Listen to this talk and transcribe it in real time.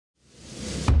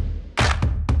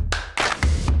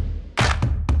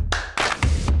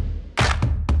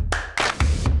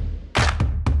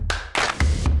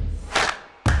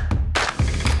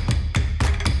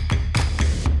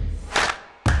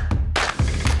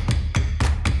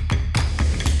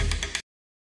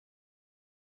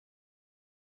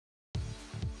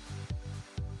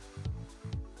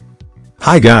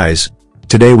Hi guys,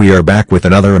 today we are back with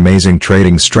another amazing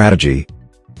trading strategy,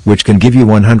 which can give you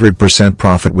 100%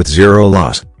 profit with zero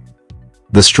loss.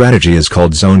 The strategy is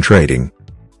called zone trading.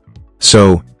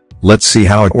 So, let's see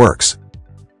how it works.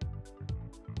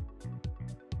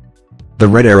 The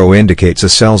red arrow indicates a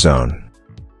sell zone.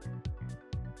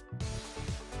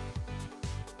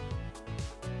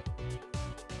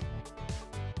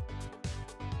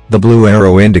 The blue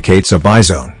arrow indicates a buy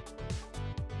zone.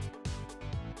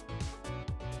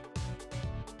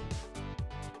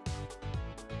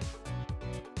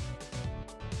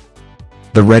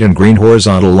 The red and green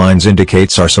horizontal lines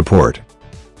indicates our support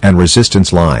and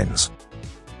resistance lines.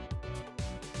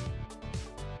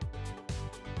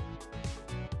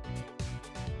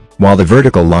 While the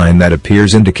vertical line that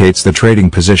appears indicates the trading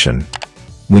position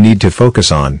we need to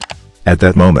focus on at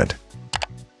that moment.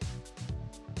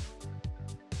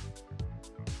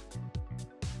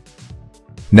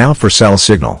 Now for sell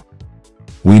signal.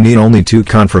 We need only two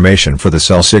confirmation for the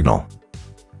sell signal: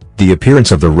 the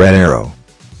appearance of the red arrow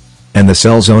and the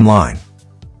sell zone line.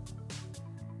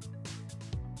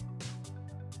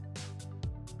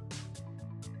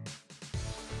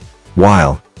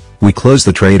 While we close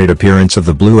the trade at appearance of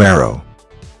the blue arrow.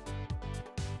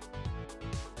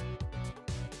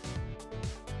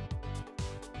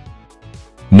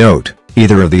 Note,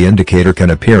 either of the indicator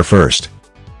can appear first.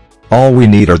 All we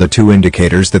need are the two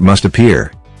indicators that must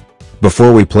appear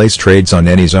before we place trades on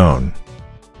any zone.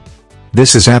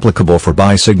 This is applicable for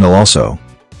buy signal also.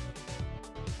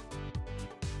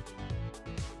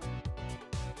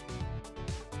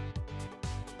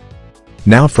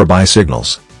 Now for buy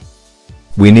signals.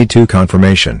 We need two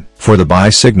confirmation for the buy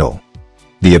signal: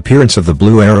 the appearance of the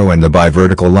blue arrow and the buy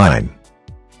vertical line.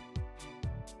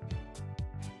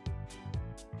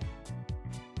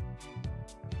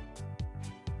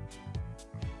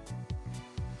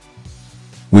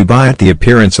 We buy at the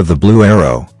appearance of the blue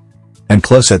arrow and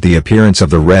close at the appearance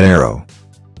of the red arrow.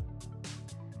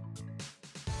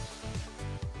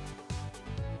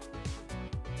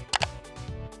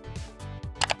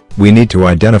 We need to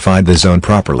identify the zone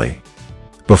properly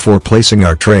before placing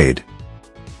our trade.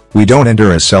 We don't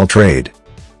enter a sell trade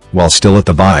while still at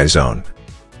the buy zone.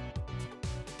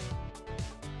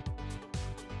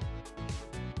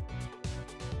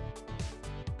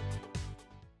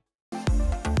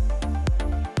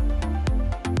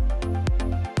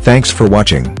 Thanks for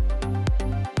watching.